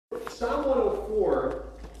Psalm 104,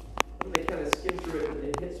 I'm going to kind of skim through it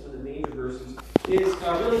and hit some of the major verses, is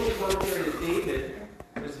really a commentary to David,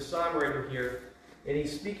 who's the songwriter here, and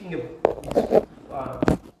he's speaking of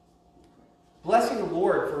blessing the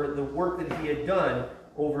Lord for the work that he had done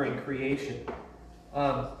over in creation.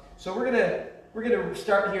 So we're gonna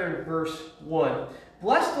start here in verse 1.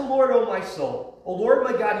 Bless the Lord, O my soul. O Lord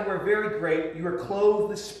my God, you are very great. You are clothed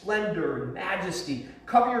with splendor and majesty.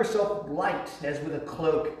 Cover yourself with light as with a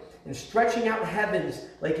cloak, and stretching out heavens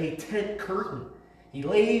like a tent curtain. He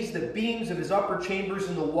lays the beams of his upper chambers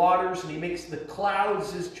in the waters, and he makes the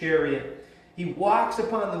clouds his chariot. He walks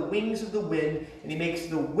upon the wings of the wind, and he makes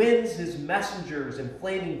the winds his messengers, and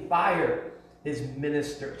flaming fire his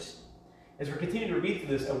ministers. As we're continuing to read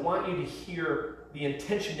through this, I want you to hear the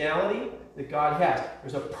intentionality that God has.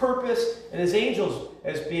 There's a purpose in his angels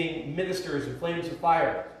as being ministers and flames of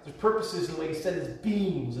fire. There's purposes in the way he set his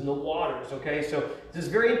beams in the waters, okay? So this is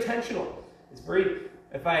very intentional. It's very,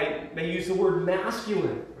 if I may use the word,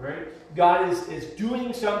 masculine, right? God is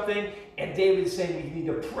doing something, and David is saying we need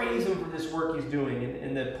to praise him for this work he's doing.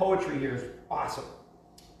 And the poetry here is awesome.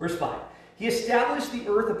 Verse 5. He established the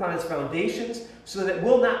earth upon its foundations so that it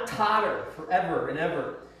will not totter forever and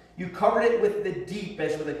ever. You covered it with the deep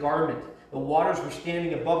as with a garment. The waters were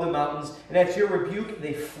standing above the mountains, and at your rebuke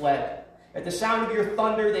they fled. At the sound of your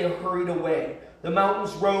thunder they hurried away. The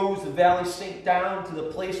mountains rose, the valleys sank down to the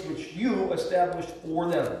place which you established for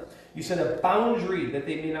them. You set a boundary that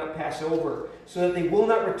they may not pass over, so that they will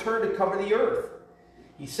not return to cover the earth.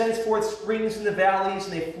 He sends forth springs in the valleys,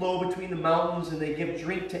 and they flow between the mountains, and they give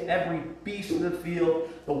drink to every beast of the field.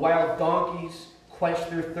 The wild donkeys quench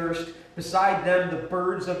their thirst. Beside them the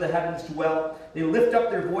birds of the heavens dwell. They lift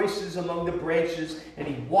up their voices among the branches, and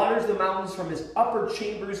he waters the mountains from his upper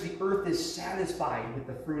chambers. The earth is satisfied with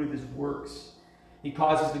the fruit of his works. He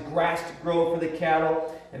causes the grass to grow for the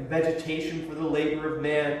cattle, and vegetation for the labor of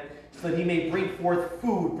man, so that he may bring forth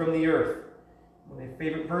food from the earth. One of my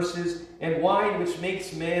favorite verses, and wine which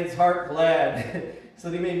makes man's heart glad, so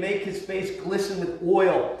that he may make his face glisten with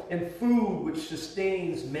oil, and food which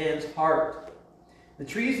sustains man's heart. The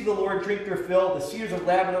trees of the Lord drink their fill, the cedars of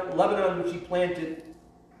Lebanon which he planted,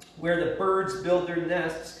 where the birds build their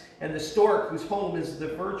nests, and the stork whose home is the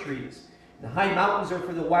fir trees. The high mountains are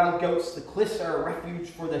for the wild goats, the cliffs are a refuge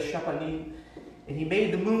for the shepanim. And he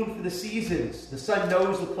made the moon for the seasons. The sun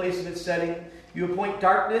knows the place of its setting. You appoint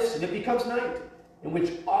darkness, and it becomes night, in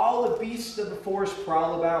which all the beasts of the forest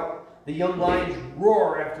prowl about. The young lions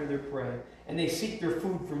roar after their prey, and they seek their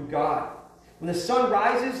food from God. When the sun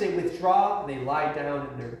rises, they withdraw, and they lie down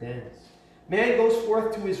in their dens. Man goes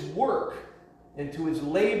forth to his work and to his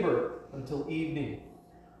labor until evening.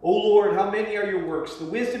 O Lord, how many are your works?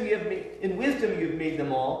 In wisdom you have made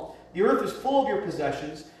them all. The earth is full of your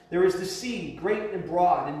possessions. There is the sea, great and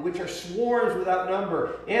broad, in which are swarms without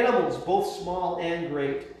number, animals both small and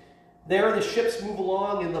great. There the ships move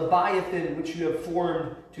along in Leviathan, which you have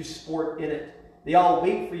formed to sport in it. They all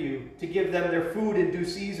wait for you to give them their food in due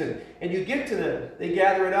season. And you give to them, they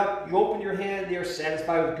gather it up. You open your hand, they are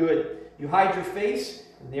satisfied with good. You hide your face,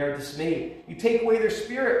 and they are dismayed. You take away their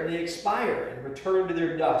spirit, and they expire, and return to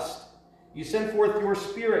their dust. You send forth your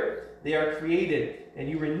spirit, they are created, and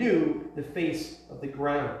you renew the face of the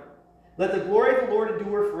ground. Let the glory of the Lord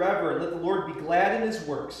endure forever, and let the Lord be glad in his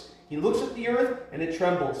works. He looks at the earth, and it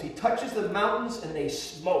trembles. He touches the mountains, and they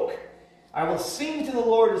smoke. I will sing to the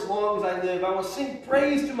Lord as long as I live. I will sing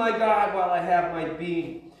praise to my God while I have my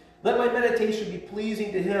being. Let my meditation be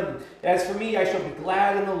pleasing to him. As for me, I shall be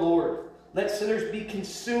glad in the Lord. Let sinners be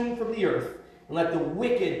consumed from the earth, and let the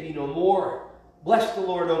wicked be no more. Bless the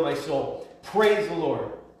Lord, O my soul. Praise the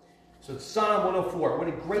Lord. So it's Psalm 104. What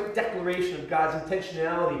a great declaration of God's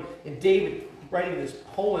intentionality in David writing this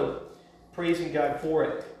poem, praising God for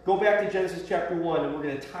it. Go back to Genesis chapter 1, and we're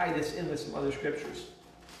going to tie this in with some other scriptures.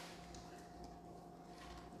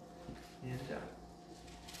 And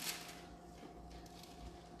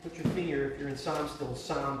put your finger, if you're in Psalm still,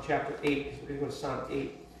 Psalm chapter 8. We're going to go to Psalm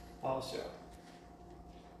 8 also.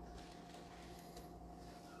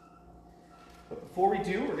 But before we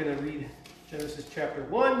do, we're going to read Genesis chapter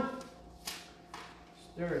 1,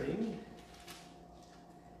 starting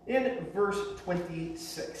in verse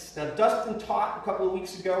 26. Now, Dustin taught a couple of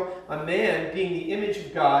weeks ago on man being the image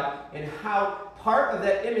of God, and how part of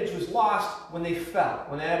that image was lost when they fell,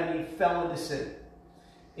 when Adam and Eve fell into sin.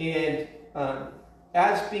 And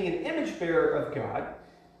as being an image bearer of God,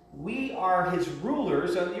 we are his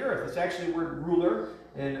rulers on the earth. It's actually the word ruler,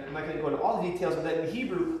 and I'm not going to go into all the details of that in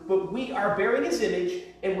Hebrew, but we are bearing his image,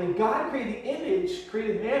 and when God created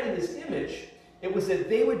man in his image, it was that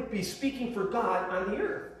they would be speaking for God on the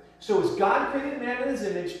earth. So as God created man in his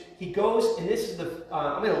image, he goes, and this is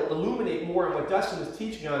I'm going to illuminate more on what Dustin was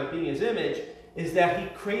teaching on it being his image, is that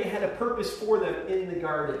he had a purpose for them in the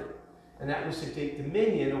garden. And that was to take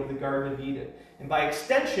dominion over the Garden of Eden. And by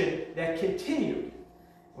extension, that continued.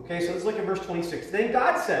 Okay, so let's look at verse 26. Then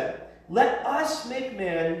God said, let us make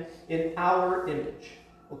man in our image,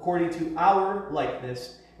 according to our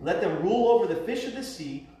likeness. Let them rule over the fish of the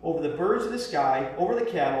sea, over the birds of the sky, over the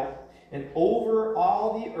cattle, and over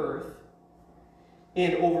all the earth,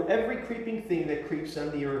 and over every creeping thing that creeps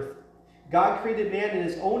on the earth. God created man in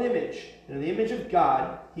his own image, and in the image of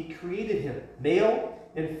God, he created him. Male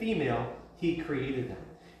and female, he created them.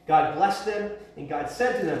 God blessed them, and God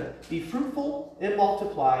said to them, be fruitful and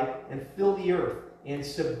multiply, and fill the earth, and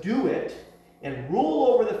subdue it, and rule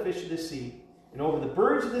over the fish of the sea, and over the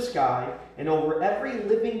birds of the sky, and over every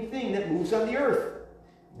living thing that moves on the earth.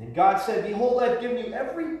 And God said, behold, I have given you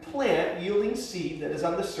every plant yielding seed that is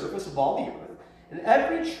on the surface of all the earth, and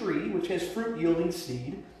every tree which has fruit yielding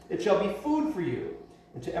seed, it shall be food for you.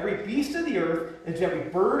 And to every beast of the earth, and to every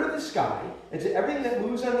bird of the sky, and to everything that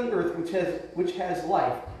moves on the earth which has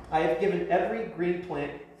life, I have given every green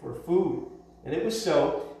plant for food. And it was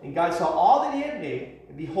so, and God saw all that he had made,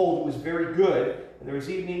 and behold, it was very good. And there was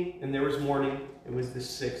evening, and there was morning. It was the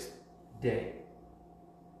sixth day.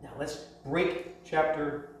 Now let's break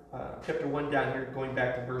chapter 1 down here, going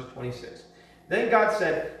back to verse 26. Then God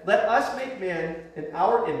said, let us make man in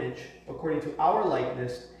our image, according to our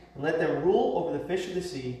likeness, and let them rule over the fish of the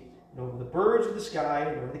sea, and over the birds of the sky,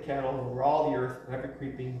 and over the cattle, and over all the earth, and every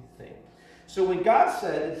creeping thing. So when God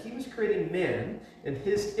said that he was creating man in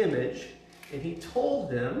his image, and he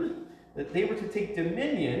told them that they were to take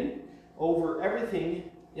dominion over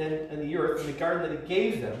everything in the earth, in the garden that he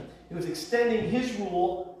gave them, he was extending his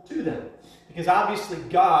rule to them. Because obviously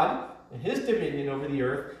God, in his dominion over the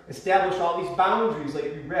earth, established all these boundaries like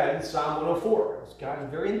we read in Psalm 104. God is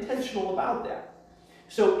very intentional about that.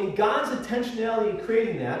 So in God's intentionality in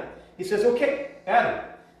creating that, he says, okay, Adam,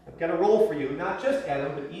 I've got a role for you. Not just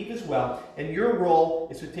Adam, but Eve as well. And your role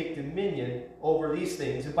is to take dominion over these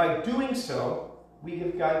things. And by doing so, we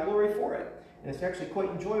give God glory for it. And it's actually quite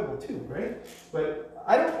enjoyable too, right? But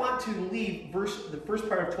I don't want to leave the first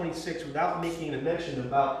part of 26 without making a mention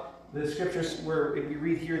about the scriptures where we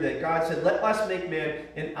read here that God said, let us make man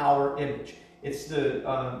in our image. It's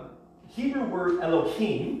the Hebrew word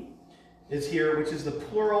Elohim is here, which is the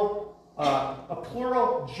plural, a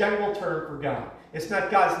plural general term for God. It's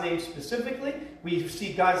not God's name specifically. We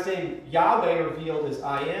see God's name Yahweh revealed as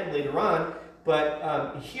I am later on,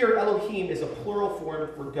 but here Elohim is a plural form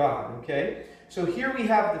for God, okay? So here we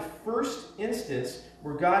have the first instance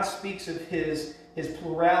where God speaks of his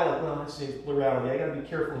plurality. Well, let's say his plurality. I got to be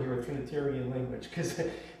careful here with Trinitarian language because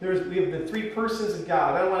we have the three persons of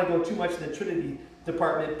God. I don't want to go too much in the Trinity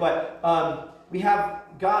department, but we have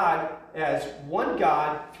God as one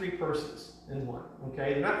God, three persons in one.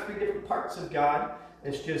 Okay, they're not three different parts of God.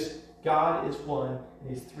 It's just God is one, and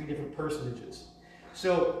he's three different personages.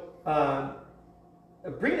 So I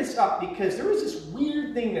bring this up because there was this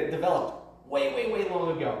weird thing that developed way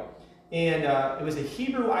long ago. And it was a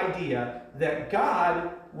Hebrew idea that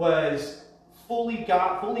God was fully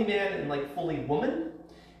God, fully man, and like fully woman.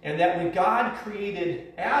 And that when God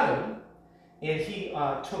created Adam, and he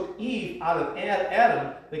took Eve out of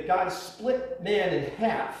Adam, that God split man in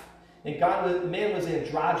half. And man was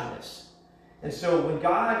androgynous. And so when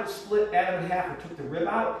God split Adam in half and took the rib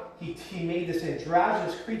out, he made this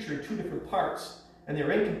androgynous creature in two different parts. And they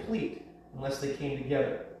were incomplete unless they came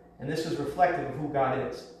together. And this is reflective of who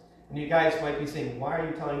God is. And you guys might be saying, why are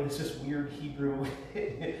you telling this weird Hebrew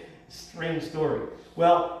strange story?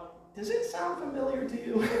 Well, does it sound familiar to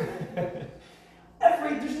you?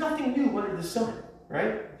 There's nothing new under the sun,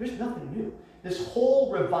 right? There's nothing new. This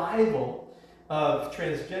whole revival of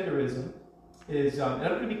transgenderism is, and I'm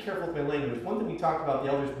going to be careful with my language. One thing we talked about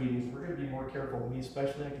the elders' meetings, we're going to be more careful, me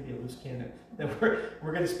especially, I could be a loose cannon, that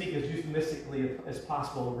we're going to speak as euphemistically as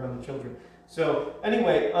possible around the children. So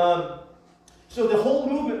anyway, so the whole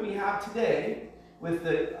movement we have today with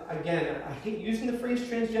again, I hate using the phrase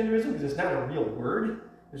transgenderism because it's not a real word.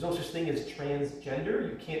 There's no such thing as transgender.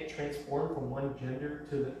 You can't transform from one gender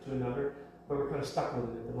to another, but we're kind of stuck with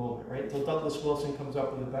it at the moment, right? Until Douglas Wilson comes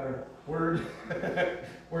up with a better word,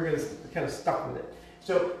 we're going to kind of stuck with it.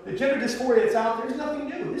 So the gender dysphoria that's out there is nothing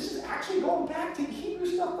new. This is actually going back to Hebrew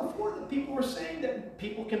stuff before that people were saying that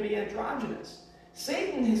people can be androgynous.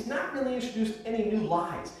 Satan has not really introduced any new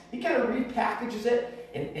lies. He kind of repackages it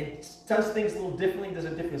and does things a little differently, does a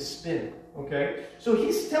different spin, okay? So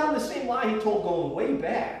he's telling the same lie he told going way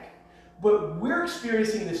back, but we're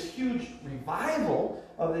experiencing this huge revival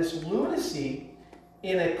of this lunacy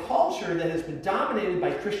in a culture that has been dominated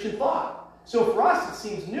by Christian thought. So for us, it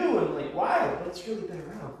seems new and like wild, but it's really been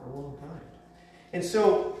around for a long time. And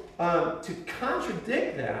so to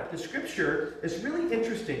contradict that, the scripture is really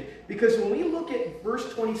interesting, because when we look at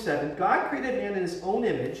verse 27, God created man in his own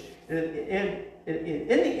image, and in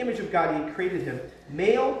the image of God he created him.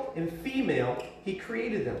 Male and female, he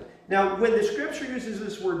created them. Now, when the scripture uses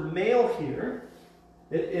this word male here,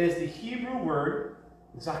 it is the Hebrew word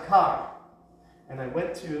zakar. And I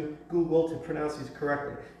went to Google to pronounce these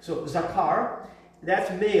correctly. So zakar,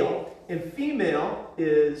 that's male, and female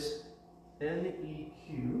is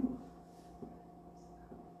N-E-Q.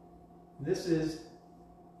 This is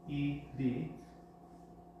E-D.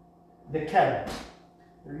 Neked.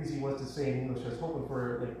 They're easy ones to say in English. I was hoping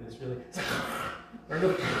for like this really. Or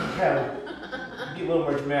no, Neked. Be a little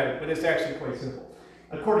more dramatic, but it's actually quite simple.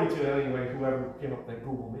 According to, anyway, whoever came up with that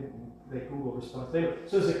Google, maybe that Google response. Anyway,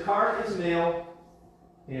 so zakar is male,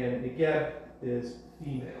 and Neked is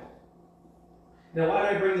female. Now, why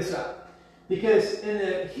did I bring this up? Because in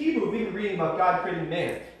the Hebrew, we've been reading about God creating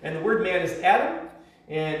man. And the word man is Adam,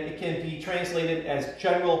 and it can be translated as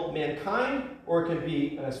general mankind, or it can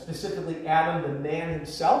be specifically Adam, the man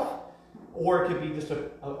himself, or it could be just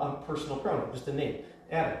a personal pronoun, just a name,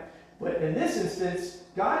 Adam. But in this instance,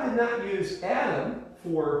 God did not use Adam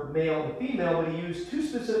for male and female, but he used two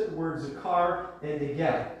specific words, zakar and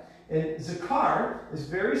neged. And zakar is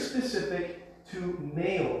very specific to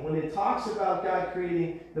male. When it talks about God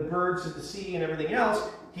creating the birds of the sea and everything else,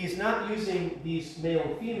 he's not using these male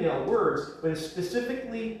and female words, but it's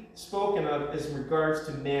specifically spoken of as regards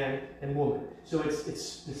to man and woman. So it's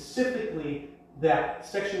specifically that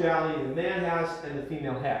sexuality the man has and the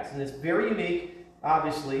female has. And it's very unique,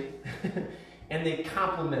 obviously, and they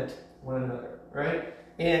complement one another, right?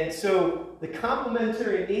 And so the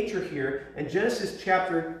complementary nature here in Genesis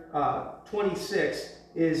chapter 26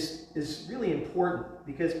 is really important,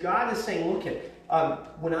 because God is saying, look at,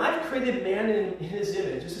 when I've created man in his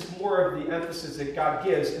image, this is more of the emphasis that God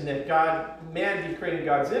gives, and that man being created in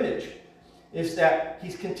God's image, is that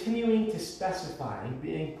he's continuing to specify,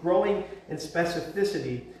 being growing in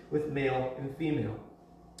specificity with male and female.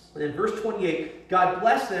 And in verse 28, God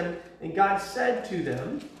blessed them, and God said to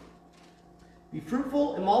them, be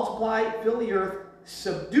fruitful and multiply, fill the earth,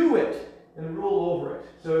 subdue it, and rule over it.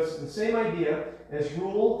 So it's the same idea as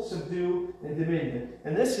rule, subdue, and dominion.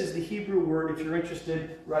 And this is the Hebrew word, if you're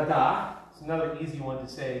interested, radah. It's another easy one to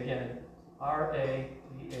say again.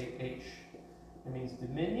 R-A-D-A-H. It means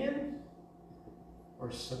dominion,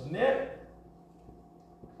 or submit,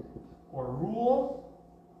 or rule.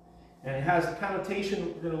 And it has the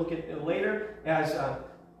connotation, we're going to look at it later, as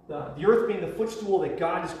the earth being the footstool that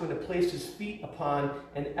God is going to place his feet upon,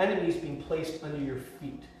 and enemies being placed under your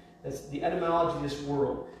feet. That's the etymology of this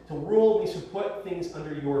world. To rule means to put things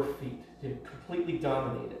under your feet, to completely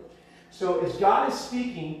dominate it. So as God is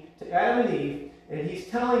speaking to Adam and Eve, and he's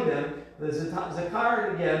telling them, the zakar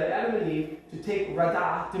and neged, Adam and Eve, to take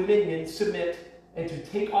radah, dominion, submit, and to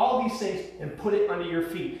take all these things and put it under your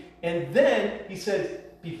feet. And then he says,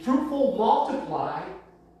 be fruitful, multiply,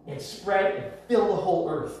 and spread and fill the whole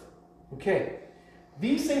earth. Okay.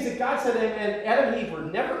 These things that God said and Adam and Eve were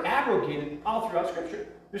never abrogated all throughout Scripture.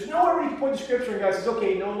 There's nowhere where you can point to Scripture and God says,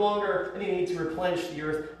 okay, no longer any need to replenish the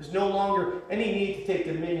earth. There's no longer any need to take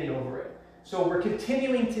dominion over it. So we're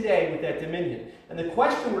continuing today with that dominion. And the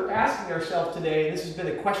question we're asking ourselves today, and this has been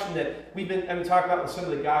a question that I've been talking about with some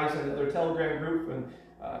of the guys in their Telegram group, and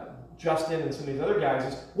Justin and some of these other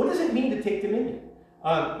guys, is what does it mean to take dominion?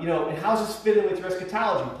 And how does this fit in with your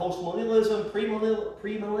eschatology? Post-millennialism,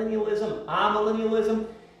 premillennialism, amillennialism?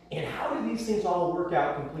 And how do these things all work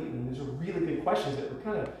out completely? And these are really good questions that we're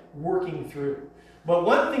kind of working through. But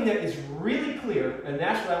one thing that is really clear, and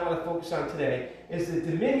that's what I want to focus on today, is the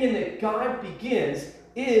dominion that God begins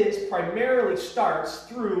primarily starts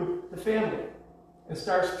through the family. And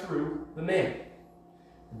starts through the man.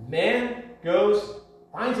 The man goes,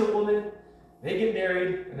 finds a woman, they get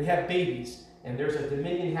married, and they have babies. And there's a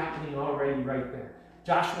dominion happening already right there.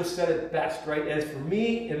 Joshua said it best, right? As for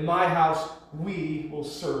me and my house, we will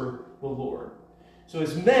serve the Lord. So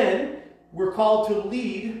as men, we're called to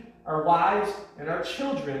lead our wives and our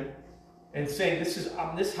children, and saying,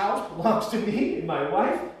 this house belongs to me and my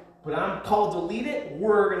wife, but I'm called to lead it.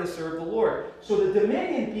 We're going to serve the Lord. So the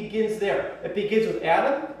dominion begins there. It begins with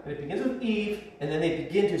Adam, and it begins with Eve, and then they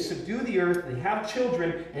begin to subdue the earth. They have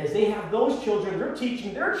children, and as they have those children, they're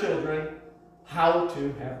teaching their children how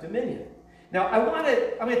to have dominion. Now, I'm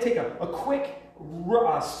going to take a quick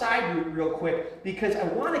side route real quick, because I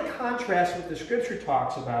want to contrast what the Scripture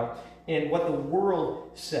talks about and what the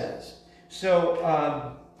world says.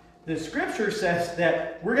 So The scripture says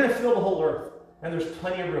that we're going to fill the whole earth, and there's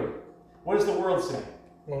plenty of room. What does the world say?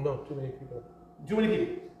 Well, no, too many people. Too many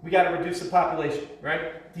people. We got to reduce the population,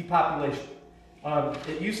 right? Depopulation.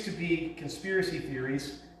 It used to be conspiracy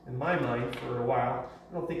theories in my mind for a while.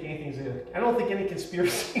 I don't think any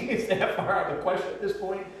conspiracy is that far out of the question at this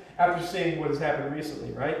point after seeing what has happened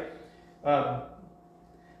recently, right?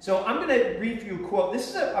 So I'm going to read you a quote. This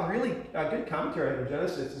is a really good commentary on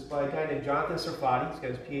Genesis. It's by a guy named Jonathan Sarfati. He's got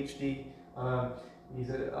his PhD. He's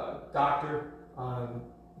a doctor.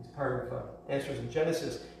 He's part of Answers in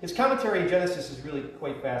Genesis. His commentary in Genesis is really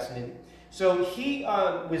quite fascinating. So he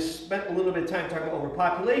spent a little bit of time talking about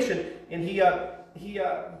overpopulation, and he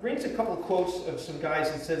brings a couple of quotes of some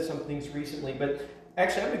guys that said some things recently. But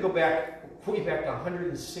actually, I'm going to go back way back to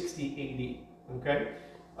 160 AD. Okay,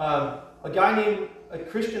 a guy named a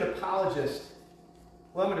Christian apologist.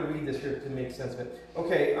 Well, I'm going to read this here to make sense of it.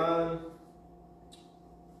 Okay,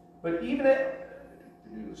 but even at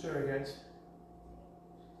sorry guys.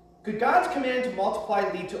 Could God's command to multiply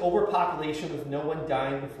lead to overpopulation with no one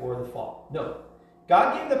dying before the fall? No.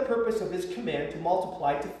 God gave the purpose of his command to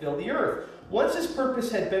multiply to fill the earth. Once this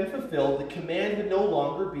purpose had been fulfilled, the command would no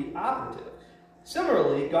longer be operative.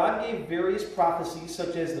 Similarly, God gave various prophecies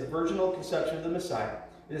such as the virginal conception of the Messiah.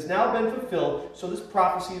 It has now been fulfilled, so this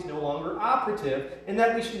prophecy is no longer operative, and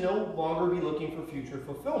that we should no longer be looking for future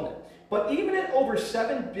fulfillment. But even at over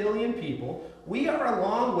 7 billion people, we are a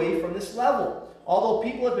long way from this level. Although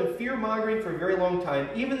people have been fear-mongering for a very long time,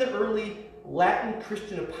 even the early Latin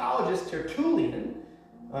Christian apologist Tertullian,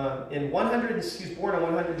 he was born in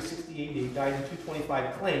 160 AD, died in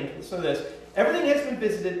 225, claimed, listen to this, everything has been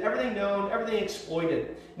visited, everything known, everything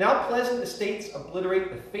exploited. Now pleasant estates obliterate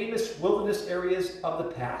the famous wilderness areas of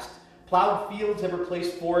the past. Plowed fields have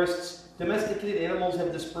replaced forests, domesticated animals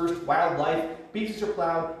have dispersed wildlife, beaches are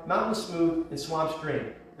plowed, mountains smooth, and swamps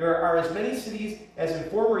drained. There are as many cities as in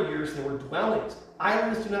former years there were dwellings.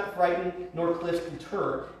 Islands do not frighten, nor cliffs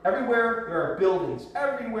deter. Everywhere there are buildings,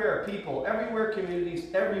 everywhere people, everywhere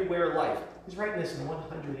communities, everywhere life. He's writing this in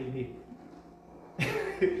 100 AD.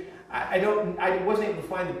 I wasn't able to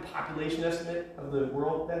find the population estimate of the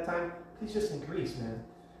world at that time. He's just in Greece, man.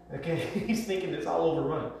 Okay, he's thinking it's all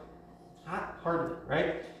overrun. Hardly,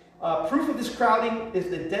 right? Proof of this crowding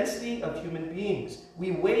is the density of human beings.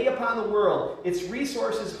 We weigh upon the world. Its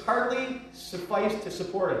resources hardly suffice to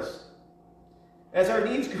support us. As our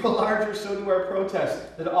needs grow larger, so do our protests,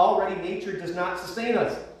 that already nature does not sustain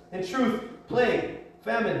us. In truth, plague,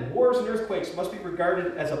 famine, wars, and earthquakes must be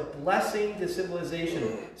regarded as a blessing to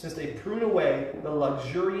civilization, since they prune away the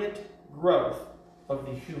luxuriant growth of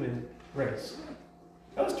the human race.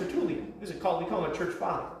 That was Tertullian. We call him a church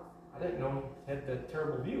father. I didn't know he had that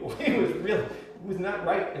terrible view. He was not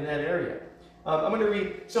right in that area. I'm going to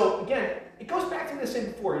read. So again, it goes back to what I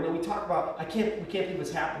said before. We talk about we can't believe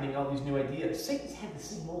what's happening. All these new ideas. Satan's had the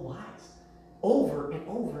same old lies over and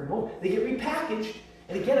over and over. They get repackaged,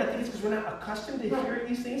 and again, I think it's because we're not accustomed to hearing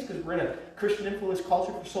these things because we're in a Christian influenced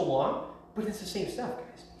culture for so long. But it's the same stuff,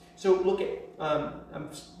 guys. So look at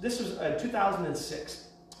this was 2006.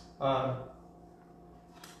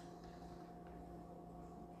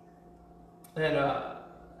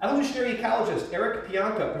 Evolutionary ecologist Eric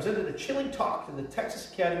Pianka presented a chilling talk to the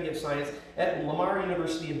Texas Academy of Science at Lamar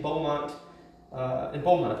University in Beaumont,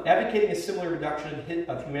 advocating a similar reduction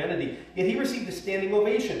of humanity. Yet he received a standing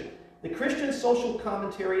ovation. The Christian social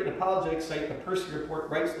commentary and apologetic site, the Percy Report,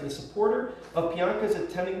 writes that a supporter of Pianka's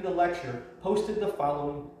attending the lecture posted the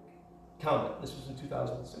following comment. This was in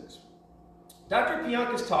 2006. Dr.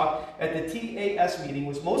 Pianka's talk at the TAS meeting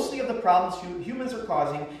was mostly of the problems humans are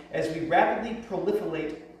causing as we rapidly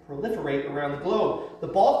proliferate around the globe. The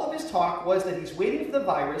bulk of his talk was that he's waiting for the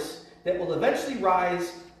virus that will eventually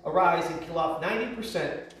arise and kill off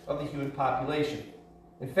 90% of the human population.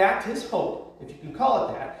 In fact, his hope, if you can call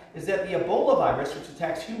it that, is that the Ebola virus, which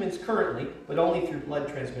attacks humans currently, but only through blood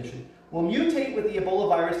transmission, will mutate with the Ebola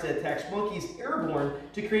virus that attacks monkeys airborne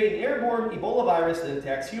to create an airborne Ebola virus that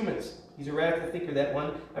attacks humans. He's a radical thinker, that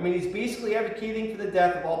one. I mean, he's basically advocating for the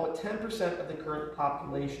death of all but 10% of the current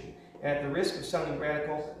population. At the risk of sounding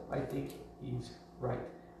radical, I think he's right.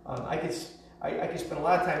 I could spend a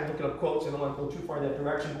lot of time looking up quotes. I don't want to go too far in that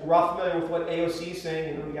direction. But we're all familiar with what AOC is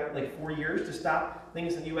saying. We got like 4 years to stop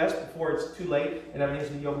things in the U.S. before it's too late and everything's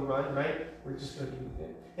going to be overrun, right? We're just going to be...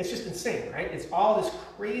 It's just insane, right? It's all this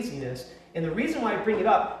craziness. And the reason why I bring it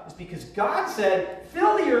up is because God said,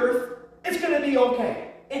 fill the earth, it's going to be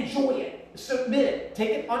okay. Enjoy it. Submit it. Take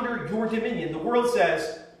it under your dominion. The world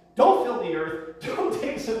says, Don't fill the earth. Don't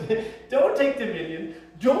take dominion.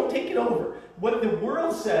 Don't take it over. What the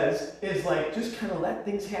world says is like, just kind of let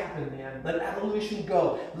things happen, man. Let evolution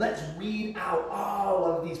go. Let's weed out all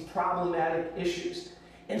of these problematic issues.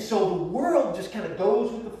 And so the world just kind of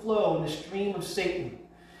goes with the flow in the stream of Satan,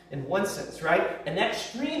 in one sense, right? And that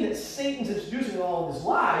stream that Satan's introducing all of his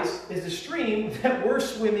lies is the stream that we're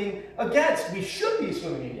swimming against. We should be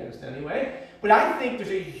swimming against anyway. But I think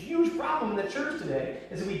there's a huge problem in the church today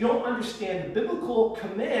is that we don't understand the biblical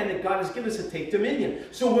command that God has given us to take dominion.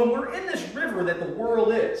 So when we're in this river that the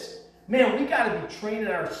world is, man, we got to be training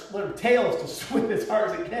our little tails to swim as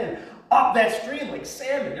hard as it can up that stream like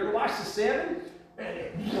salmon. You ever watch the salmon?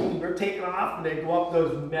 They're taking off and they go up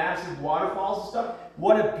those massive waterfalls and stuff.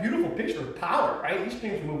 What a beautiful picture of power, right? These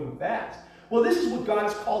streams are moving fast. Well, this is what God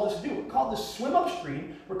has called us to do. We're called to swim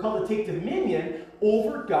upstream. We're called to take dominion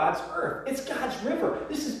over God's earth. It's God's river.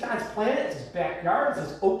 This is God's planet. It's his backyard. It's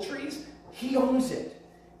his oak trees. He owns it.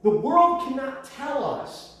 The world cannot tell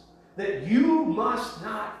us that you must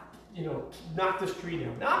not, knock this tree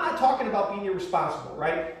down. Now, I'm not talking about being irresponsible,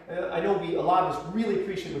 right? I know a lot of us really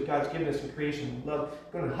appreciate what God's given us in creation. We love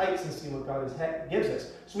going to hikes and seeing what God gives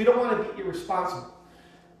us. So we don't want to be irresponsible.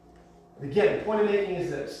 But again, the point I'm making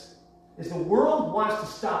is this, is the world wants to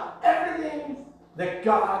stop everything that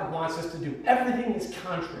God wants us to do. Everything is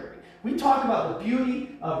contrary. We talk about the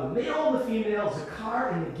beauty of the male and the female,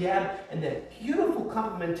 Zakar and the Geb, and that beautiful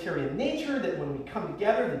complementarian nature that when we come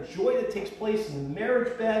together, the joy that takes place in the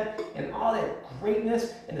marriage bed, and all that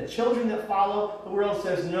greatness, and the children that follow. The world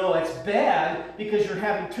says, no, that's bad because you're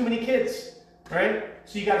having too many kids, right?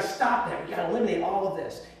 So you got to stop that. You got to eliminate all of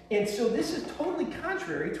this. And so this is totally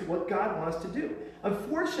contrary to what God wants to do.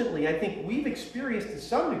 Unfortunately, I think we've experienced to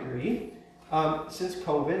some degree, since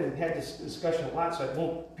COVID, we've had this discussion a lot, so I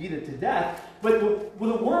won't beat it to death, but with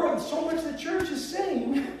the world, so much the church is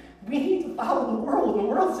saying, we need to follow the world. The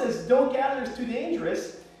world says, don't gather, it's too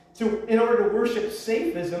dangerous. In order to worship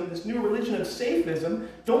safism, this new religion of safism,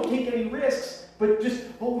 don't take any risks, but just,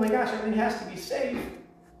 oh my gosh, everything has to be safe.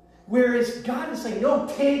 Whereas God is saying, no,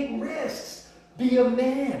 take risks. Be a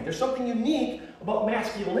man. There's something unique about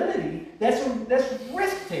masculinity that's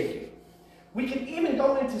risk-taking. We can even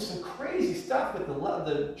go into some crazy stuff with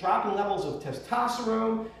the dropping levels of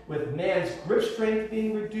testosterone, with man's grip strength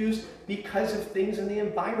being reduced because of things in the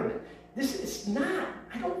environment. This is not,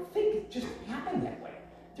 I don't think it just happened that way.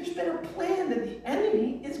 There's been a plan that the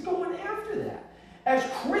enemy is going after that. As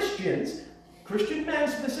Christians, Christian men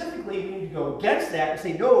specifically, we need to go against that and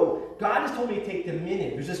say, no, God has told me to take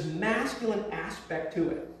dominion. There's this masculine aspect to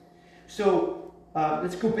it. So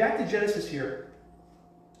let's go back to Genesis here.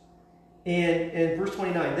 In verse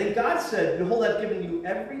 29, then God said, behold, I've given you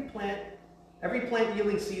every plant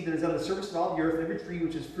yielding seed that is on the surface of all the earth, every tree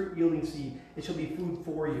which is fruit yielding seed, it shall be food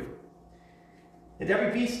for you. And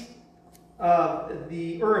every beast of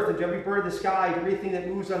the earth, and to every bird of the sky, and everything that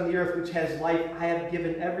moves on the earth which has life, I have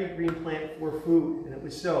given every green plant for food. And it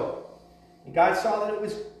was so. And God saw that it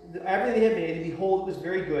was everything he had made, and behold, it was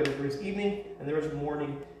very good. And there was evening, and there was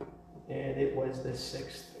morning, and it was the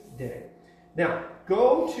sixth day. Now,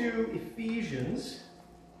 go to Ephesians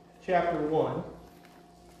chapter 1.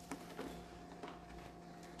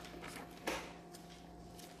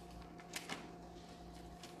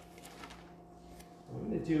 I'm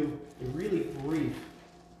going to do a really brief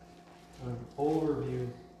overview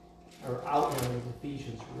or outline of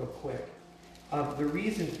Ephesians real quick. The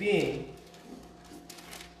reason being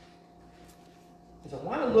is I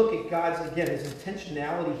want to look at God's, again, his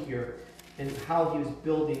intentionality here and how he was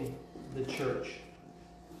building the church.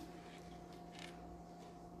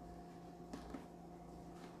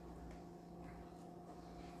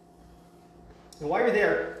 And while you're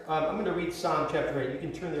there, I'm going to read Psalm chapter 8. You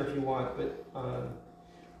can turn there if you want, but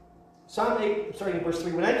Psalm 8, starting in verse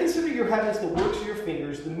 3. When I consider your heavens, the works of your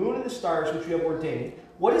fingers, the moon and the stars which you have ordained,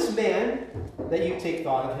 what is man that you take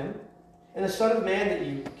thought of him, and the son of man that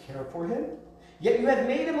you care for him? Yet you have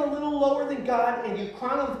made him a little lower than God, and you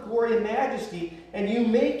crown him with glory and majesty, and you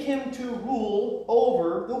make him to rule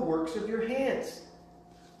over the works of your hands.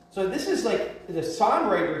 So this is like, the psalm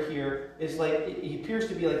writer here is like, he appears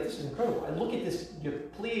to be like, this is incredible. And look at this, your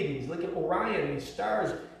Pleiades, look at Orion and these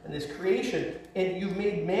stars and this creation, and you've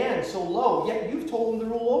made man so low, yet you've told him to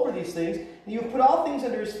rule over these things, and you've put all things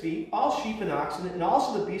under his feet, all sheep and oxen, and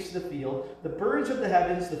also the beasts of the field, the birds of the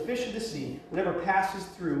heavens, the fish of the sea, whatever passes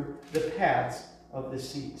through the paths of the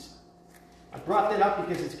seas. I brought that up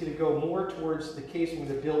because it's going to go more towards the case we're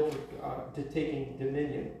going to build to taking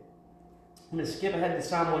dominion. I'm going to skip ahead to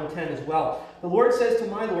Psalm 110 as well. The Lord says to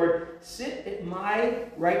my Lord, sit at my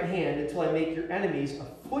right hand until I make your enemies a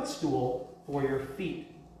footstool for your feet.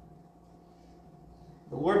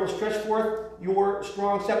 The Lord will stretch forth your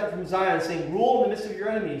strong scepter from Zion, saying, rule in the midst of your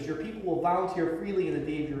enemies. Your people will volunteer freely in the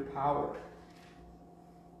day of your power.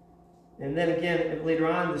 And then again, later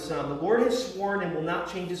on in the psalm, the Lord has sworn and will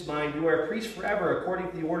not change his mind. You are a priest forever,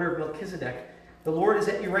 according to the order of Melchizedek. The Lord is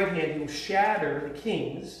at your right hand. He will shatter the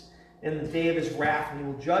kings in the day of his wrath, and he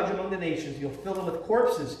will judge among the nations. He will fill them with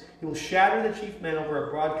corpses. He will shatter the chief men over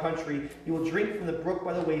a broad country. He will drink from the brook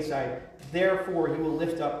by the wayside. Therefore, he will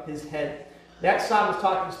lift up his head. That psalm is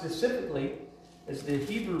talking specifically, as the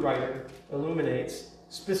Hebrew writer illuminates,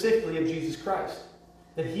 specifically of Jesus Christ.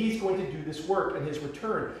 That he's going to do this work at his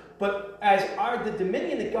return. But as the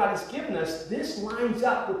dominion that God has given us, this lines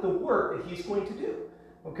up with the work that he's going to do.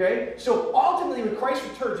 Okay? So ultimately, when Christ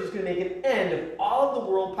returns, he's going to make an end of all of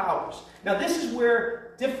the world powers. Now, this is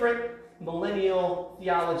where different millennial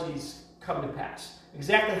theologies come to pass.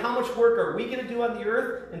 Exactly how much work are we going to do on the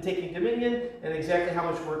earth in taking dominion, and exactly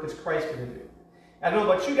how much work is Christ going to do. I don't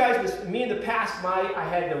know about you guys, but me in the past, I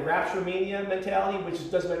had the rapture mania mentality,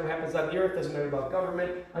 which doesn't matter what happens on the earth, doesn't matter about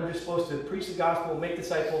government. I'm just supposed to preach the gospel, make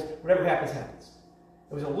disciples, whatever happens, happens.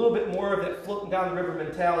 It was a little bit more of that floating down the river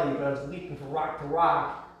mentality, but I was leaping from rock to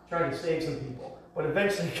rock, trying to save some people. But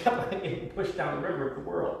eventually I got getting pushed down the river of the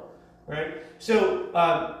world. Right? So,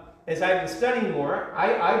 as I've been studying more,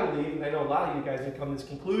 I believe, and I know a lot of you guys have come to this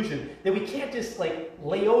conclusion, that we can't just lay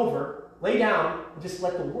down, and just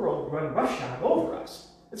let the world run roughshod over us.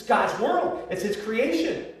 It's God's world. It's his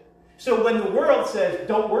creation. So when the world says,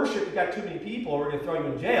 don't worship, you've got too many people, we're going to throw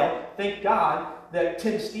you in jail, thank God that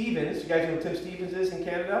Tim Stevens, you guys know who Tim Stevens is in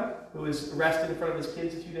Canada, who was arrested in front of his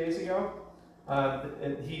kids a few days ago.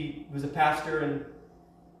 And he was a pastor in,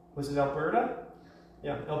 was it Alberta?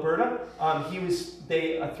 Yeah, Alberta.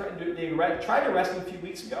 They tried to arrest him a few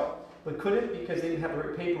weeks ago, but couldn't because they didn't have the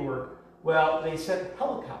right paperwork. Well, they sent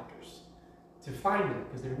helicopters to find him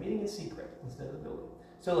because they were meeting in secret instead of the building.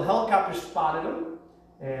 So the helicopters spotted him,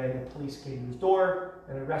 and the police came to his door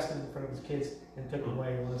and arrested him in front of his kids and took him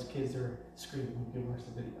away while his kids are screaming. You can watch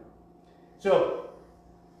the video. So,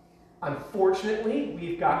 unfortunately,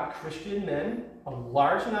 we've got Christian men, a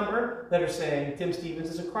large number, that are saying Tim Stevens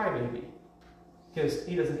is a crybaby because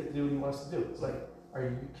he doesn't get to do what he wants to do. It's like, are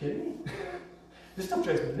you kidding me? This stuff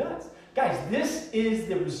drives me nuts. Guys, this is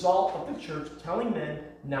the result of the church telling men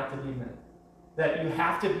not to be men. That you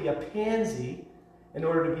have to be a pansy in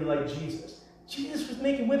order to be like Jesus. Jesus was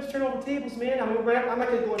making whips turn over tables, man. I'm not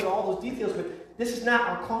going to go into all those details, but this is not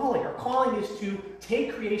our calling. Our calling is to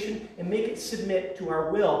take creation and make it submit to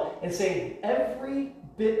our will and say every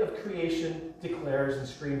bit of creation declares and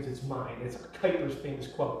screams it's mine. It's Kuyper's famous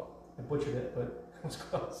quote. I butchered it, but it was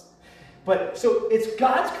close. But so it's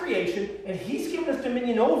God's creation, and he's given us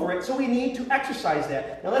dominion over it, so we need to exercise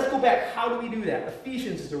that. Now let's go back. How do we do that?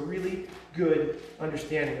 Ephesians is a really good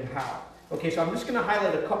understanding of how. Okay, so I'm just going to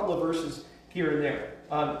highlight a couple of verses here and there.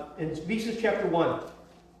 In Ephesians chapter 1,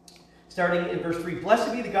 starting in verse 3,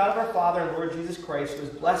 Blessed be the God of our Father and Lord Jesus Christ, who has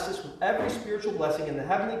blessed us with every spiritual blessing in the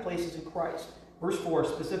heavenly places in Christ. Verse 4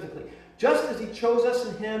 specifically. Just as he chose us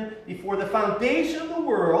in him before the foundation of the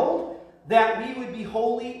world, that we would be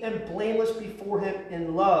holy and blameless before him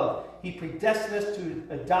in love. He predestined us to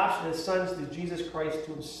adoption as sons through Jesus Christ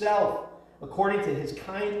to himself, according to his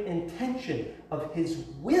kind intention of his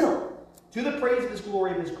will, to the praise of his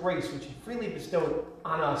glory of his grace, which he freely bestowed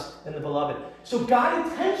on us and the beloved. So God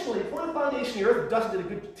intentionally, before the foundation of the earth, Dustin did a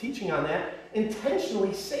good teaching on that,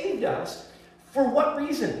 intentionally saved us. For what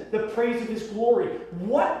reason? The praise of his glory.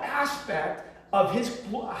 What aspect of his,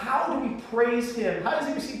 how do we praise him? How does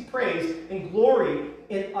he receive praise and glory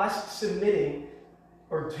in us submitting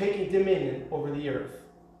or taking dominion over the earth?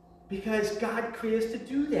 Because God created us to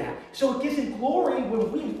do that. So it gives him glory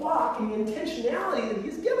when we walk in the intentionality that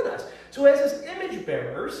he's given us. So as his image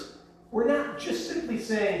bearers, we're not just simply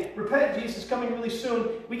saying, repent, Jesus is coming really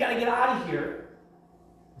soon. We got to get out of here.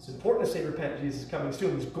 It's important to say, repent, Jesus is coming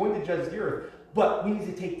soon. He's going to judge the earth. But we need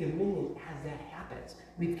to take dominion as that happens.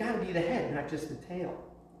 We've got to be the head, not just the tail.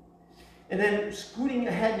 And then scooting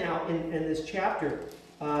ahead now in this chapter,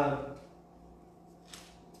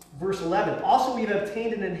 verse 11. Also we have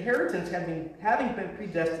obtained an inheritance, having been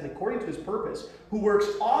predestined according to his purpose, who works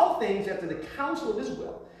all things after the counsel of his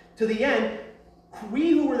will, to the end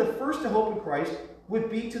we who were the first to hope in Christ would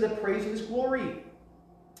be to the praise of his glory.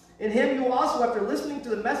 In him you also, after listening to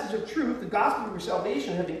the message of truth, the gospel of your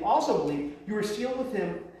salvation, having also believed, you were sealed with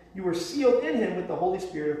him. You were sealed in him with the Holy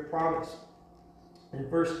Spirit of promise. And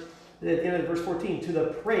at the end of verse 14, to the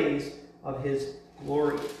praise of his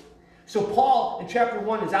glory. So Paul, in chapter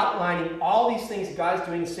 1, is outlining all these things that God is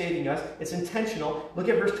doing, saving us. It's intentional. Look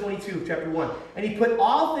at verse 22 of chapter 1. And he put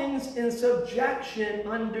all things in subjection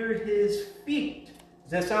under his feet.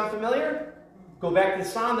 Does that sound familiar? Go back to the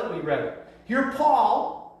psalm that we read. Here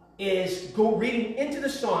Paul is reading into the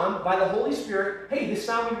psalm by the Holy Spirit. Hey, this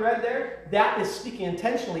psalm we read there, that is speaking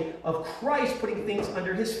intentionally of Christ putting things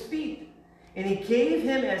under his feet. And he gave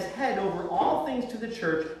him as head over all things to the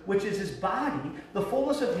church, which is his body, the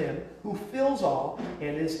fullness of him who fills all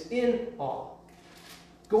and is in all.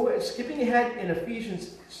 Skipping ahead in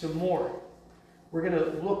Ephesians some more. We're going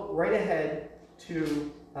to look right ahead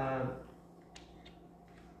to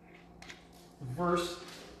verse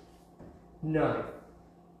 9.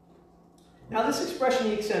 Now this expression,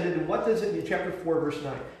 he ascended, and what does it mean? Chapter 4, verse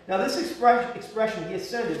 9. Now this expression, he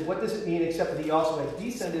ascended, what does it mean except that he also has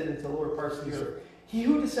descended into the lower parts of the earth? He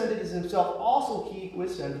who descended is himself also he who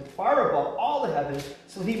ascended far above all the heavens,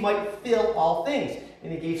 so he might fill all things.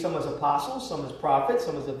 And he gave some as apostles, some as prophets,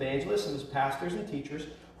 some as evangelists, some as pastors and teachers,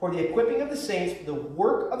 for the equipping of the saints, for the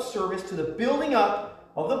work of service, to the building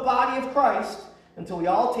up of the body of Christ, until we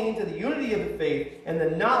all attain to the unity of the faith and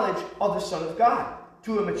the knowledge of the Son of God,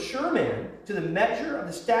 to a mature man, to the measure of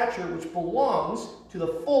the stature which belongs to the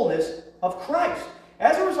fullness of Christ.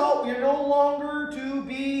 As a result, we are no longer to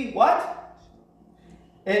be what?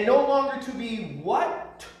 And no longer to be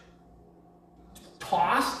what?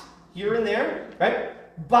 Tossed here and there,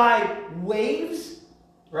 right? By waves,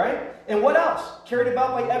 right? And what else? Carried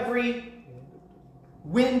about by every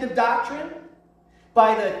wind of doctrine?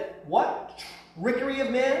 By the what? Trickery of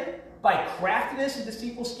man? By craftiness and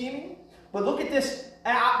deceitful scheming? But look at this.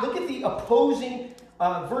 Look at the opposing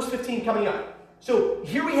verse 15 coming up. So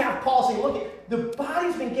here we have Paul saying, look, the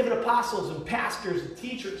body's been given apostles and pastors and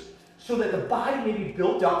teachers so that the body may be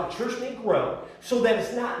built up, the church may grow, so that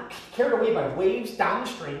it's not carried away by waves down the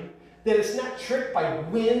stream, that it's not tricked by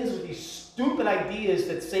winds with these stupid ideas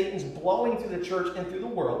that Satan's blowing through the church and through the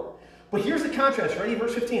world. But here's the contrast, ready?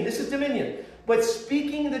 Verse 15. This is dominion. But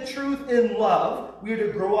speaking the truth in love, we are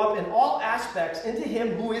to grow up in all aspects into him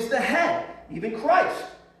who is the head, even Christ,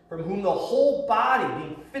 from whom the whole body,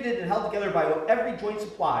 being fitted and held together by what every joint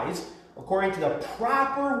supplies, according to the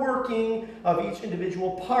proper working of each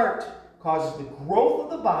individual part, causes the growth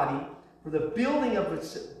of the body for the building up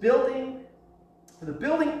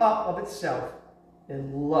of itself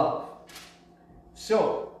in love.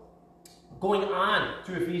 So, going on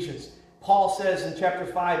through Ephesians, Paul says in chapter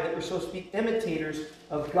 5 that we're supposed to be imitators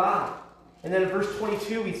of God. And then in verse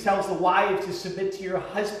 22, he tells the wives to submit to your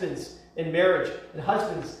husbands in marriage, and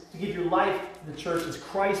husbands to give your life to the church as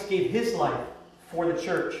Christ gave his life for the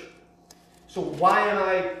church. So why am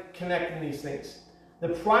I connecting these things? The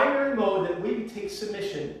primary mode that we take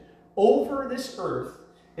submission over this earth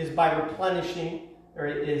is by replenishing, or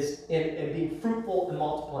it is in being fruitful and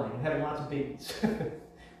multiplying, and having lots of babies,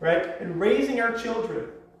 right? And raising our children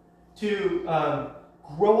to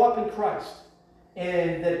grow up in Christ,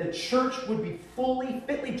 and that the church would be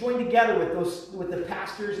fitly joined together with the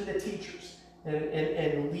pastors and the teachers,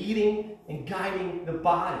 and leading and guiding the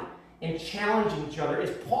body and challenging each other. As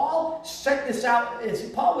Paul set this out, as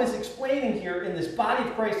Paul was explaining here in this body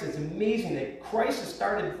of Christ, it's amazing that Christ has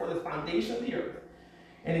started before the foundation of the earth,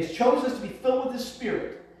 and he's chosen us to be filled with his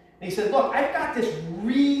Spirit. And he said, look, I've got this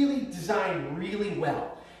really designed really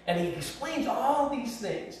well. And he explains all these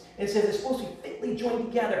things and says it's supposed to be fitly joined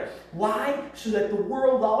together. Why? So that the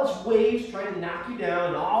world, all its waves trying to knock you down,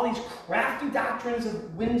 and all these crafty doctrines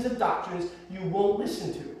and winds of doctrines, you won't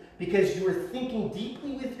listen to, because you are thinking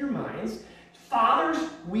deeply with your minds. Fathers,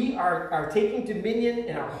 we are taking dominion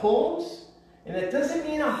in our homes, and that doesn't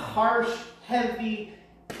mean a harsh, heavy,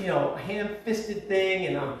 ham-fisted thing,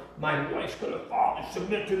 and my wife's going to fall and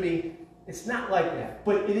submit to me. It's not like that,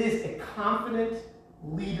 but it is a confident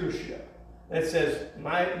leadership that says,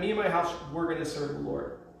 me and my house, we're going to serve the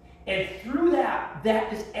Lord. And through that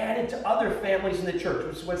is added to other families in the church,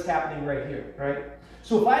 which is what's happening right here, right?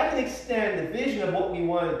 So if I can extend the vision of what we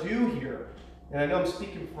want to do here, and I know I'm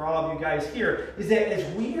speaking for all of you guys here, is that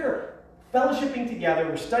as we are fellowshipping together,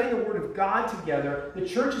 we're studying the Word of God together, the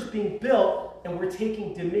church is being built, and we're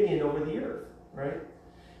taking dominion over the earth, right?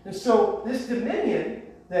 And so this dominion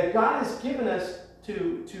that God has given us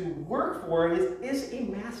to work for is a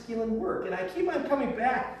masculine work. And I keep on coming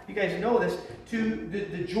back, you guys know this, to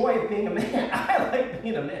the joy of being a man. I like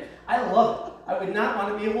being a man. I love it. I would not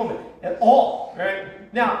want to be a woman at all,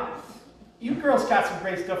 right? Now, you girls got some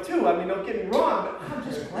great stuff too. I mean, don't get me wrong, but I'm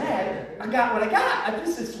just glad I got what I got.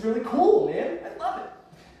 It's really cool, man. I love it.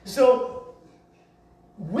 So,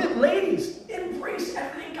 ladies, embrace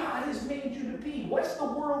everything God has made you to be. What's the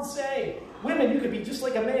world saying? Women, you could be just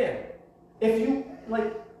like a man. If you,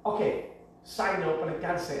 okay, side note, but I've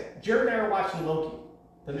got to say it. Jared and I are watching Loki,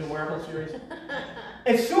 the new Marvel series.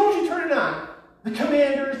 As soon as you turn it on, the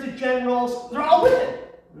commanders, the generals, they're all women.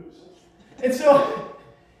 Oops. And so,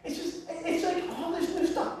 it's like all this new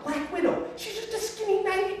stuff. Black Widow, she's just a skinny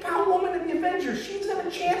 90-pound woman in the Avengers. She doesn't have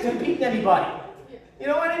a chance of beating anybody. You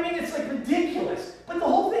know what I mean? It's like ridiculous. But the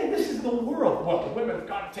whole thing, this is the world. Well, the women have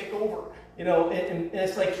got to take over. You know, and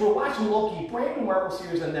it's like, so we're watching Loki, brand new Marvel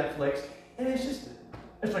series on Netflix, and it's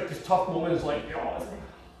like this tough woman is like, you know, it's like,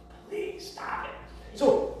 please stop it.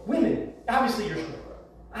 So, women, obviously you're strong.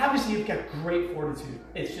 Obviously you've got great fortitude.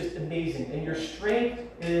 It's just amazing. And your strength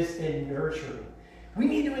is in nurturing. We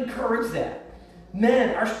need to encourage that.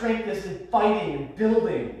 Men, our strength is in fighting and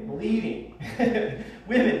building and leading.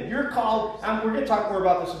 Women, you're called, we're going to talk more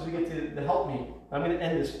about this as we get to the help me. I'm going to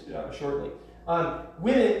end this shortly.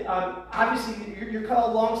 Women, obviously you're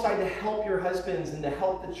called alongside to help your husbands and to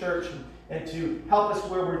help the church and to help us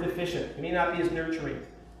where we're deficient. We may not be as nurturing,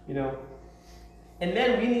 you know. And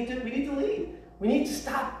men, we need to lead. We need to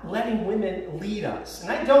stop letting women lead us.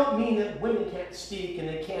 And I don't mean that women can't speak and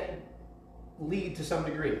they can't lead to some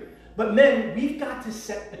degree. But men, we've got to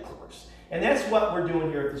set the course. And that's what we're doing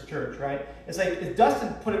here at this church, right? It's like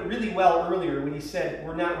Dustin put it really well earlier when he said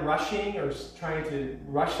we're not rushing or trying to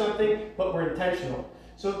rush something, but we're intentional.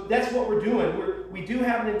 So that's what we're doing. We do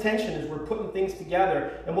have an intention as we're putting things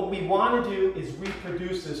together. And what we want to do is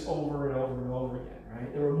reproduce this over and over and over again,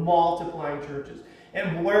 right? There are multiplying churches.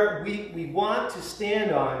 And where we want to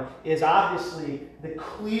stand on is obviously the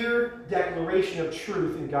clear declaration of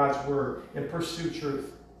truth in God's Word and pursue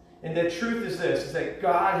truth. And the truth is this, is that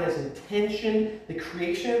God has intentioned the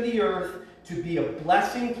creation of the earth to be a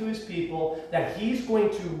blessing to His people, that He's going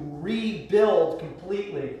to rebuild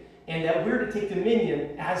completely, and that we're to take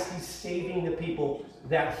dominion as He's saving the people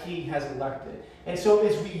that He has elected. And so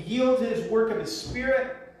as we yield to His work of His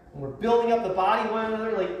Spirit, and we're building up the body one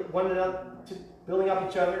another, like one another, building up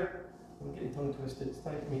each other. I'm getting tongue twisted. It's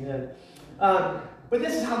time for me to end. But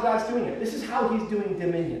this is how God's doing it. This is how He's doing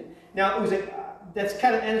dominion. Now, it was that's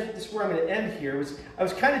kind of ends. This is where I'm going to end here. I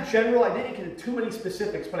was kind of general. I didn't get into too many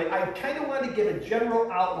specifics, but I kind of wanted to give a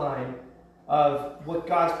general outline of what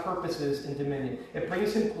God's purpose is in dominion. It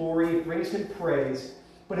brings Him glory. It brings Him praise.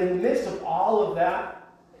 But in the midst of all of that,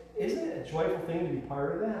 isn't it a joyful thing to be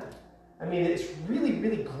part of that? I mean, it's really,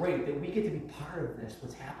 really great that we get to be part of this.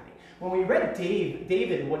 What's happening? When we read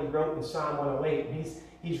David and what he wrote in Psalm 108,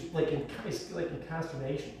 he's like in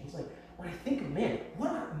consternation. He's like, when I think of man,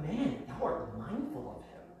 what about man? Thou art mindful of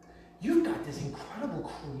him. You've got this incredible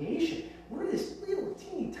creation. We're this little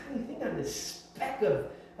teeny tiny thing on this speck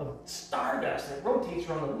of stardust that rotates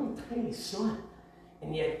around a little tiny sun.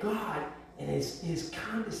 And yet God and his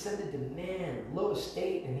condescended to man, low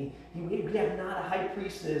estate, and we have not a high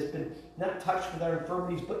priest that has been not touched with our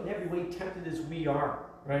infirmities, but in every way tempted as we are.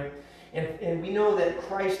 Right? And we know that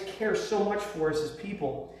Christ cares so much for us as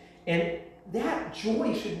people. And that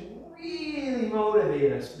joy should really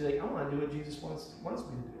motivate us to be like, I want to do what Jesus wants me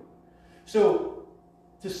to do. So,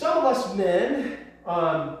 to some of us men,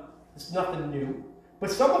 it's nothing new.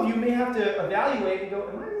 But some of you may have to evaluate and go,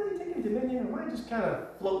 am I really taking dominion? Or am I just kind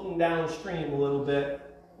of floating downstream a little bit?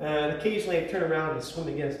 And occasionally I turn around and swim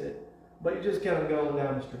against it. But you're just kind of going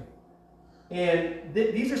downstream. And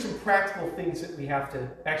these are some practical things that we have to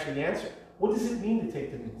actually answer. What does it mean to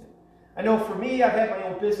take dominion? I know for me, I've had my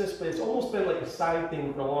own business, but it's almost been like a side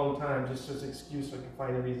thing for a long time, just as an excuse so I can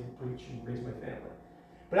find a reason to preach and raise my family.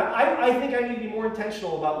 But I think I need to be more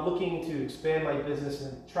intentional about looking to expand my business,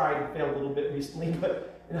 and tried and failed a little bit recently,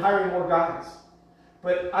 but in hiring more guys.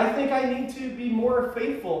 But I think I need to be more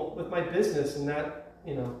faithful with my business and that,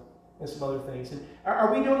 and some other things. And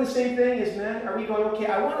are we doing the same thing as men? Are we going, okay,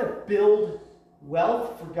 I want to build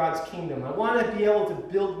wealth for God's kingdom. I want to be able to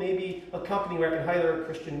build maybe a company where I can hire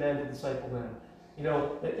Christian men to disciple them.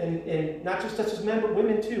 And not just us as men, but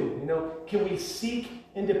women too. Can we seek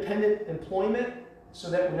independent employment so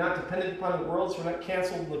that we're not dependent upon the world, so we're not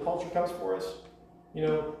canceled when the culture comes for us?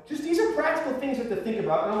 Just these are practical things we have to think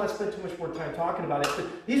about. I don't want to spend too much more time talking about it,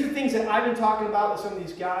 but these are things that I've been talking about with some of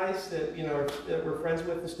these guys that that we're friends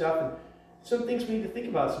with and stuff, and some things we need to think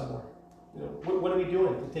about some more. What are we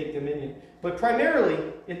doing to take dominion? But primarily,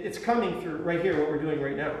 it's coming through right here, what we're doing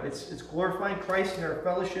right now. It's glorifying Christ in our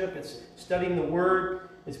fellowship. It's studying the Word.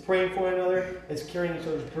 It's praying for one another. It's carrying each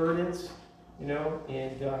other's burdens, and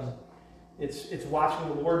it's watching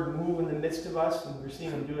the Lord move in the midst of us, and we're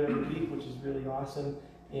seeing Him do it every week, which is really awesome,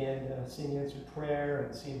 and seeing answered prayer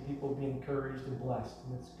and seeing people be encouraged and blessed.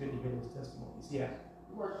 And it's good to hear those testimonies. Yeah.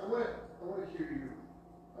 Mark, I want to hear you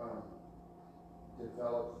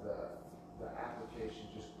develop the application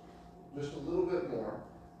just a little bit more,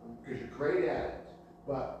 because you're great at it,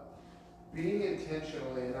 but being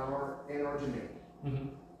intentional in our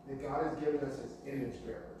domain, that God has given us as image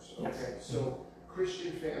bearers. Okay, so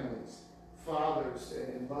Christian families, fathers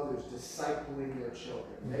and mothers discipling their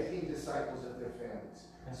children, making disciples of their families,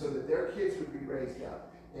 so that their kids would be raised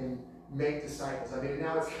up and make disciples. I mean,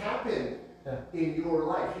 now it's happened in your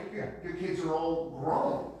life. Your kids are all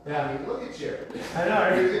grown. Yeah. I mean, look at Jared. I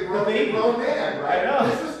know. He's a grown man, right? I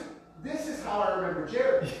know. This is how I remember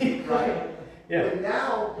Jared, right? Yeah. But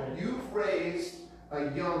now you've raised a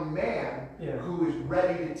young man who is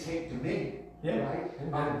ready to take dominion, right?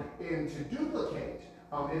 And to duplicate,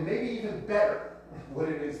 and maybe even better what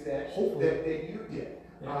it is that you did.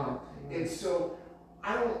 And so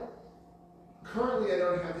currently I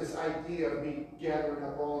don't have this idea of me gathering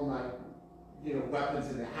up all my weapons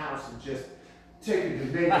in the house and just taking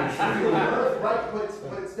dominion and the earth, right?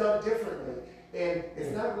 But it's done differently. And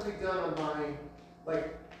it's not really done on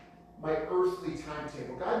my earthly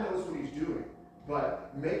timetable. God knows what he's doing,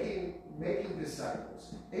 but making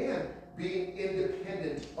disciples and being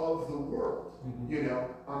independent of the world,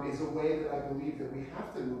 is a way that I believe that we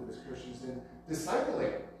have to move as Christians in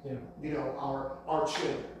discipling, our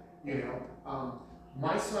children.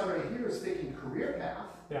 My son right here is thinking career path,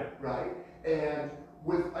 right? And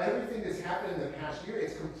with everything that's happened in the past year,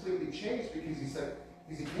 it's completely changed because he said,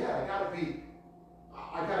 I gotta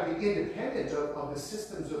be independent of the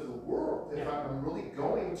systems of the world if I'm really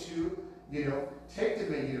going to, take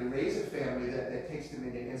dominion and raise a family that takes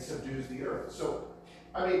dominion and subdues the earth. So,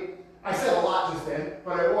 I mean, I said a lot just then,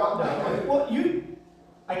 but I want. Well,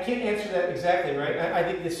 I can't answer that exactly, right? I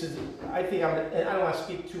think I don't want to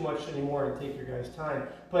speak too much anymore and take your guys' time.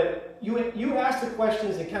 But you asked the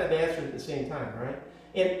questions and kind of answered at the same time, right?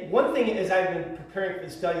 And one thing as I've been preparing for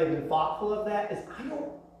the study, I've been thoughtful of that, is I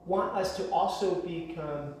don't want us to also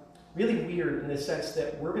become really weird in the sense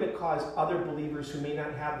that we're going to cause other believers who may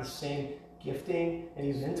not have the same gifting and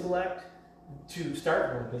use intellect to start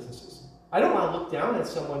their own businesses. I don't want to look down at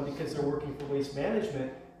someone because they're working for Waste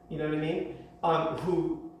Management, you know what I mean,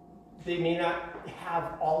 who they may not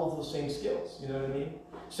have all of those same skills, you know what I mean?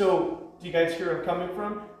 So, do you guys hear where I'm coming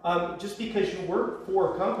from? Just because you work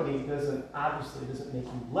for a company obviously doesn't make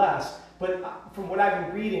you less. But from what I've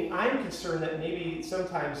been reading, I'm concerned that maybe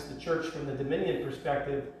sometimes the church, from the dominion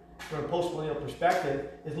perspective, from a post-millennial perspective,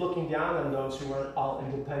 is looking down on those who aren't all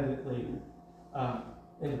independent,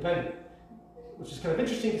 which is kind of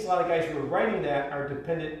interesting because a lot of guys who are writing that are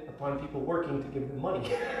dependent upon people working to give them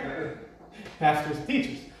money, pastors and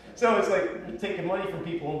teachers. So it's like you're taking money from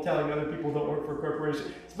people and telling other people don't work for a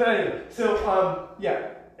corporation. But anyway, so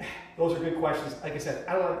those are good questions. Like I said,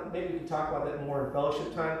 maybe we can talk about that more in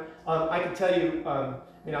fellowship time. I can tell you,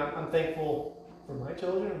 I'm thankful for my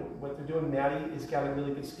children, what they're doing. Maddie has got a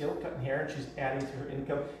really good skill cutting hair, and she's adding to her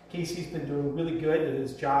income. Casey's been doing really good at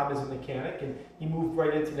his job as a mechanic, and he moved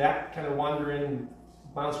right into that, kind of wandering and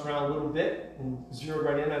bounced around a little bit and zeroed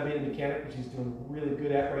right in on being a mechanic, which he's doing really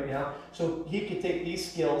good at right now. So he can take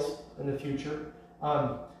these skills in the future.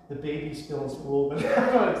 The baby's still in school, but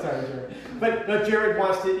sorry, Jared. But Jared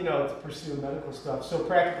wants to pursue medical stuff. So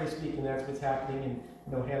practically speaking, that's what's happening.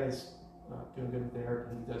 And Hannah's doing good with the hair,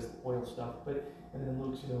 and he does the oil stuff. And then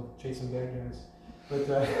Luke's chasing bad guys. But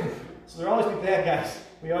so there'll always be bad guys.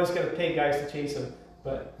 We always got to pay guys to chase them.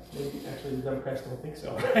 But maybe actually the Democrats don't think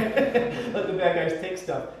so. Let the bad guys take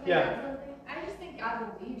stuff. Yeah. I just think God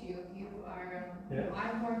will lead you if you are.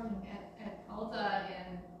 I'm working at Alta,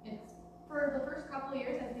 and it's for the first couple of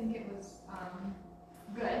years. I think it was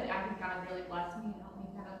good. I think God really blessed me and helped me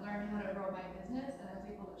kind of learn how to grow my business, and I was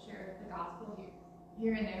able to share the gospel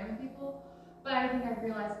here and there with people. But I think I've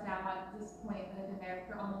realized now at this point that I've been there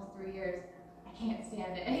for almost 3 years, I can't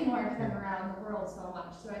stand it anymore because I'm around the world so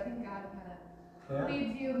much. So I think God kind of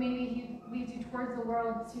leads you, maybe he leads you towards the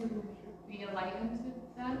world to be a light unto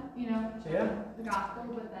them, the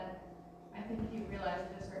gospel, but then I think you realize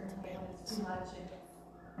at a certain point when it's too much and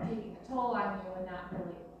taking a toll on you and not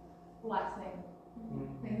really blessing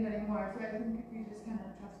you anymore. So I think if you just kind of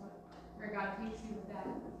trust where God takes you with that,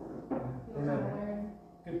 you'll kind of learn.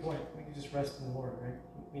 Good point. We can just rest in the Lord, right?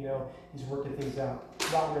 We know he's working things out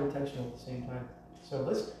while we're intentional at the same time. So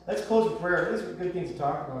let's close with prayer. These are good things to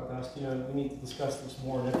talk about, Dusty. We need to discuss this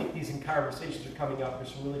more. And I think these conversations are coming up.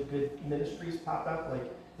 There's some really good ministries pop up.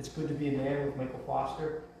 Like It's Good to Be a Man with Michael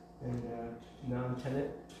Foster and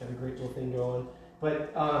Non-Tenant. Got a great little thing going.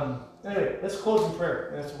 But anyway, let's close in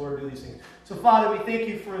prayer. That's the Lord do these things. So Father, we thank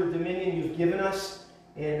you for the dominion you've given us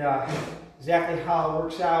and exactly how it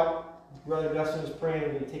works out. Brother Dustin was praying we're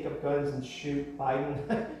going to take up guns and shoot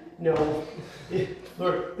Biden. No,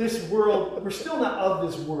 Lord, this world, we're still not of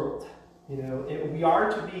this world. And we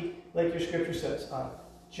are to be, like your scripture says,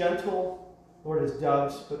 gentle, Lord, as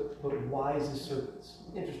doves, but wise as serpents.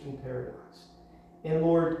 Interesting paradox. And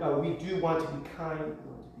Lord, we do want to be kind, we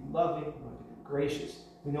want to be loving, we want to be gracious.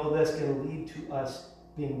 We know that's going to lead to us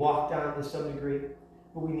being walked on to some degree,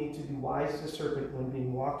 but we need to be wise as a serpent when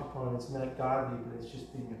being walked upon. It's not godly, but it's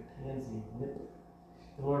just being a pansy. And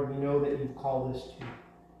Lord, we know that you've called us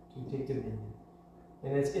to take dominion.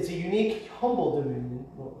 And it's a unique, humble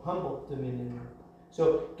dominion.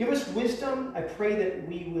 So give us wisdom. I pray that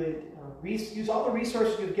we would use all the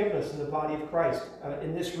resources you've given us in the body of Christ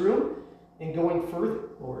in this room and going further,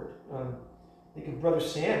 Lord. I think of Brother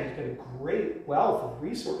Sam. He's got a great wealth of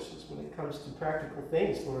resources when it comes to practical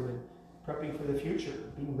things, Lord, and prepping for the future,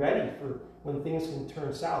 being ready for when things can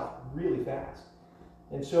turn south really fast.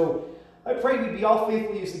 And so I pray we'd be all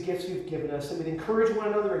faithful to use the gifts you've given us, that we'd encourage one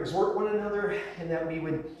another, exhort one another, and that we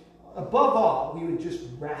would, above all, we would just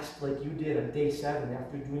rest like you did on day 7.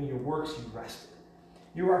 After doing your works, you rested.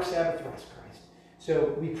 You are our Sabbath rest, Christ.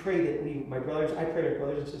 So we pray that I pray our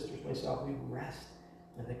brothers and sisters, myself, we rest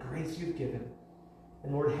in the grace you've given.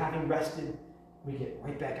 And Lord, having rested, we get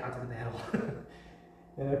right back out to the battle.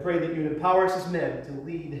 And I pray that you would empower us as men to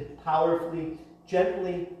lead powerfully,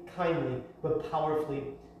 gently, kindly, but powerfully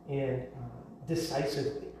and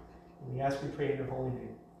decisively. And we ask, we pray in your holy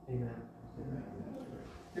name. Amen. Amen.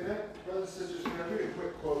 Can I, brothers and sisters, can I read a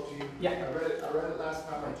quick quote to you? Yeah. I read it last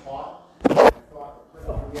time I taught. I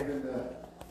thought, again in the